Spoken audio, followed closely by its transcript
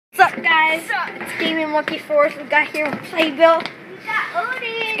guys? It's Gaming Monkey Force. We got here with Playbill. We got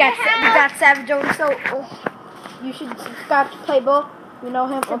Odie. We got Savage Odie. So you should subscribe to Playbill. You know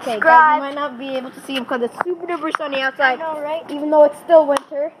him. Okay, guys, you might not be able to see him because it's super duper sunny outside. I know, right? Even though it's still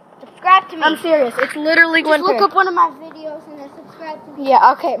winter. Subscribe to me. I'm serious. It's literally winter. Just look up one of my videos and then subscribe to me.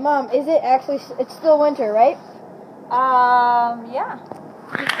 Yeah. Okay, Mom. Is it actually? It's still winter, right? Yeah.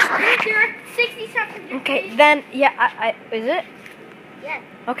 Winter, 60-something. Okay, then yeah. Is it? Yeah.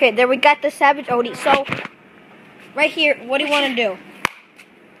 Okay, there we got the Savage Odie. So right here, what do you want to do?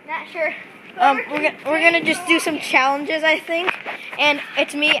 Not sure. We're gonna just do some challenges, I think, and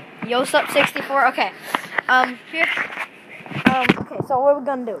it's me, Yosup64. Okay, here. Okay, so what are we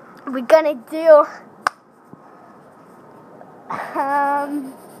gonna do? We're gonna do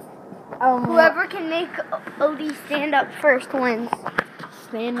whoever can make Odie stand up first wins.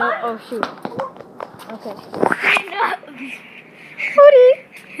 Stand up. Oh shoot. Okay. Stand up. Odie.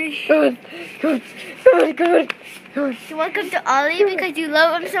 Good. You want to come to Ollie because you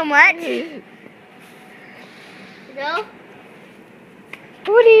love him so much? No?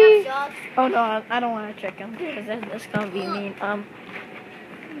 Odie. Oh no, I don't want to trick him because that's gonna be mean.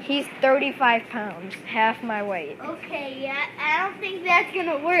 He's 35 pounds, half my weight. Okay, yeah, I don't think that's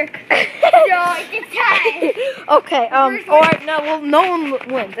gonna work. So it's time. Okay, alright, well, no one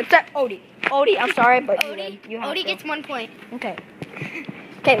wins except Odie. Odie, I'm sorry, but you win. Odie gets 1 point. Okay.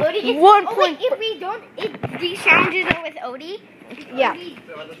 Okay, Odie gets 1 point. Wait, if we don't, if these challenges are with Odie. Yeah,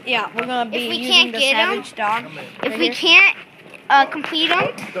 we're gonna be if we using can't the get Savage dog. If we can't complete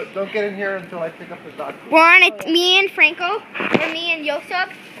them. Don't get in here until I pick up the dog. We're on me and Franco, or me and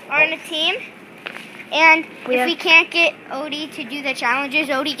Yosup are on a team. And if we can't get Odie to do the challenges,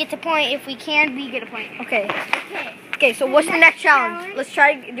 Odie gets a point. If we can, we get a point. Okay. Okay, so what's the next challenge? Let's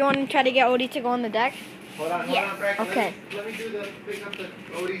try. Do you want to try to get Odie to go on the deck? Hold on, Braxton. Okay. Let me do the pick up the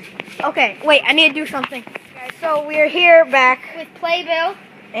Odie. Okay, wait, I need to do something. Guys, so we're here back. With Playbill.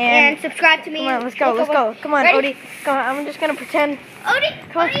 And subscribe to me. Come on, let's go. Come on, Ready? Odie. Come on, I'm just going to pretend.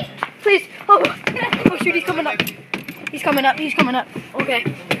 Odie, Come on. Odie. Please. Oh shoot, he's coming up. He's coming up. Okay.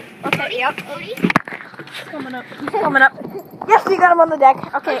 Okay, yep. Odie. He's coming up. Yes, we got him on the deck.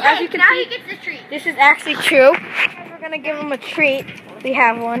 Okay, as you can now see, he gets the treat. this is actually true. We're going to give him a treat. We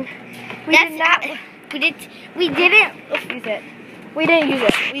have one. We didn't use it. We didn't use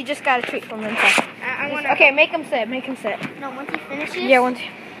it. We just got a treat from inside. Okay, make him sit. No, once he finishes. Yeah, once.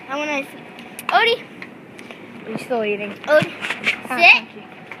 I want to. Odie. He's still eating. Odie. Sit.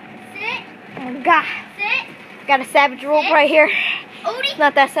 Sit. Oh, God. Sit. Got a Savage rope right here. Odie. It's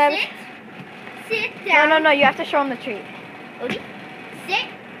not that savage. Sit down. No. You have to show him the treat. Odie. Sit.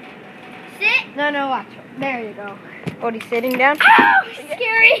 Sit. No. Watch. There you go. Odie's sitting down. Oh,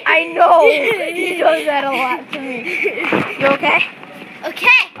 scary. I know. He does that a lot to me. You okay?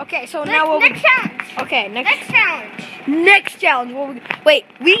 Okay. Okay. So now next challenge. Okay. Next challenge. Next challenge. Wait.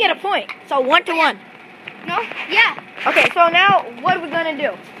 We get a point. So 1 to 1. No. Yeah. Okay. So now what are we gonna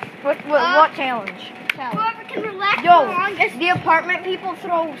do? What challenge? Whoever can relax the Yo, longest. the apartment people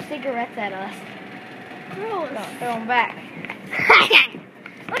throw cigarettes at us. Gross. No, throw them back.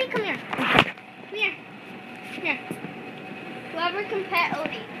 Odie, come here. Come here. Whoever can pet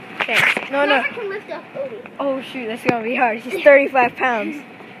Odie. Okay. No. Whoever can lift up Odie. Oh shoot, that's gonna be hard. He's 35 pounds.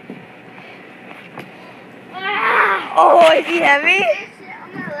 Oh, is he heavy?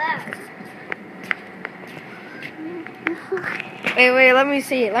 On my lap. Wait, let me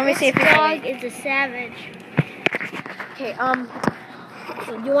see. Let me see if he's dog heavy. is a savage. Okay,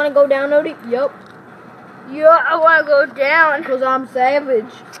 so you wanna go down, Odie? Yup. Yeah, I wanna go down. Because I'm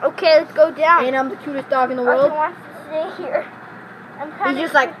savage. Okay, let's go down. And I'm the cutest dog in the I world. want to stay here. He's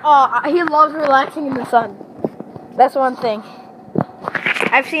just like, he loves relaxing in the sun. That's one thing.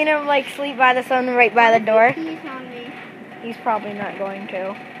 I've seen him like sleep by the sun right by the door. He's on me. He's probably not going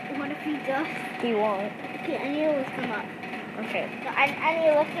to. What if he does? He won't. Okay, I need to lift him up. Okay. So I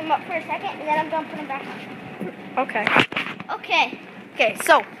need to lift him up for a second, and then I'm gonna put him back on. Okay. Okay,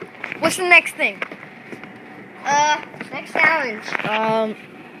 so what's the next thing? Next challenge.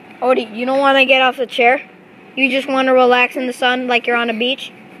 Odie, you don't want to get off the chair? You just want to relax in the sun like you're on a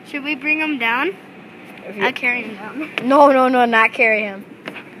beach? Should we bring him down? I'll carry him down. No, not carry him.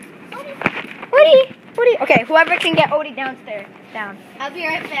 Odie. Okay, whoever can get Odie downstairs. Down. I'll be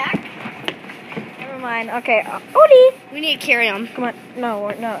right back. Never mind. Okay, Odie. We need to carry him. Come on. No.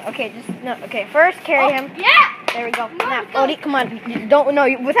 Okay, Okay, first carry him. Yeah. There we go. Come Now, on, go. Odie, come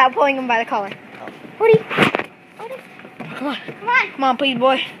on. Without pulling him by the collar. Odie. Come on, please,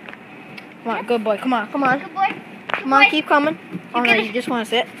 boy. Come on, good boy. Come on. Good boy. Come on, keep coming. Oh no, you just want to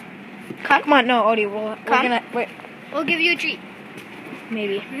sit. Come on, no, Odie. We're gonna wait. We'll give you a treat.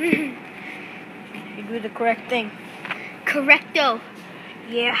 maybe. You do the correct thing. Correcto.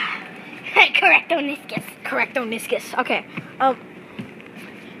 Yeah. Correcto niscus. Correcto niscus. Okay. Oh,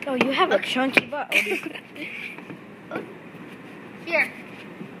 you have a chunky butt, Odie. Here.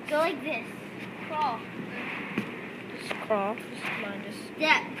 Go like this. Crawl. Just crawl. Come on, just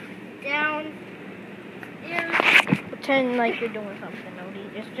Step. Down. There. pretend like you're doing something,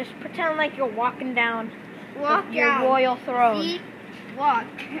 Odie. Just pretend like you're walking down Walk your down. royal throne. See? Walk.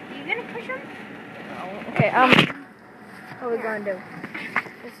 You gonna push him? Oh, okay, what are we gonna do?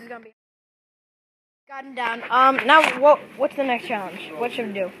 This is gonna be gotten down. Now what's the next challenge? What should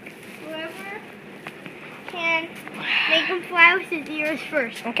we do? Whoever can make him fly with his ears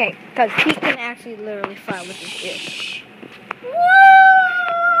first. Okay, because he can actually literally fly with his ears. Woo!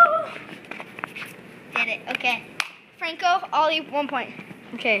 Did it. Okay. Franco, Ollie, 1 point.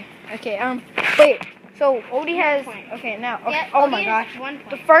 Okay, wait. So Odie has okay now. Okay, Yeah, oh Odie my is gosh. 1 The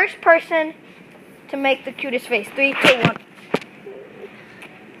point. first person to make the cutest face. 3, 2, 1.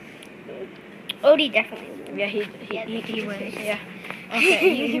 Odie definitely. Yeah, he wins. Yeah.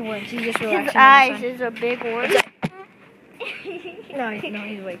 Okay, he wins. He just relaxing. His eyes is a big one. No,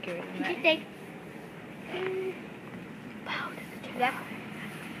 he's way cuter than that. Yep.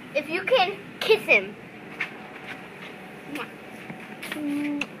 If you can kiss him.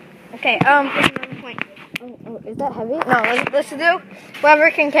 Okay, Another point. Oh, is that heavy? No, let's do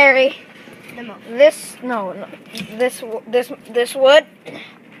whoever can carry The most. this wood.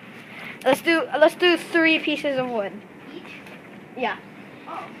 Let's do 3 pieces of wood. Each? Yeah.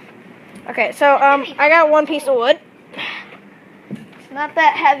 Oh. Okay, so I got 1 piece of wood. It's not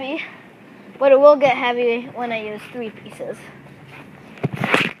that heavy, but it will get heavy when I use 3 pieces.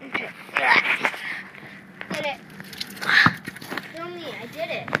 Okay. Did it. Film me. I did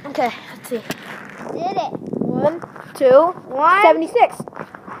it. Okay, let's see. Did it. 1, 2, 76.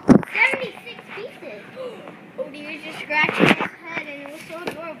 76 pieces. Odie was just scratching his head and it was so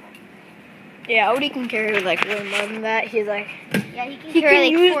adorable. Yeah, Odie can carry like way more than that. He's like Yeah, he can he carry can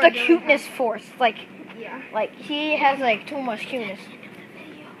like use 4 the doing cuteness force. Like Yeah. he has like too much cuteness.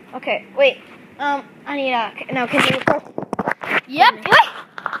 Okay, wait. I need now can you record? Yep.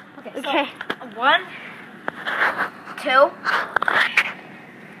 Okay. So, 1, 2,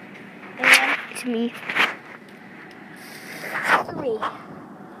 and It's me. 3.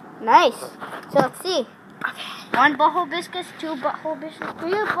 Nice. So let's see. 1 butthole biscuits, 2 butthole biscuits,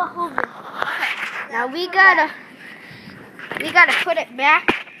 3 butthole biscuits. Now we gotta put it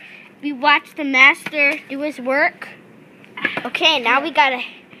back. We watched the master do his work. Okay, now we gotta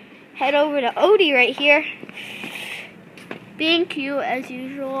head over to Odie right here. Being cute as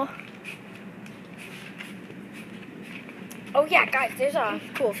usual. Oh yeah, guys, there's a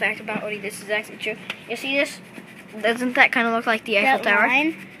cool fact about Odie. This is actually true. You see this? Doesn't that kind of look like the Eiffel Tower?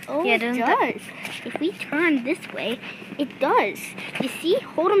 Line? Oh, Yeah, it doesn't does. If we turn this way, it does. You see?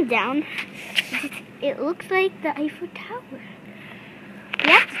 Hold them down. It looks like the Eiffel Tower.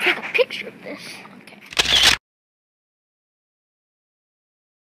 We have to take a picture of this.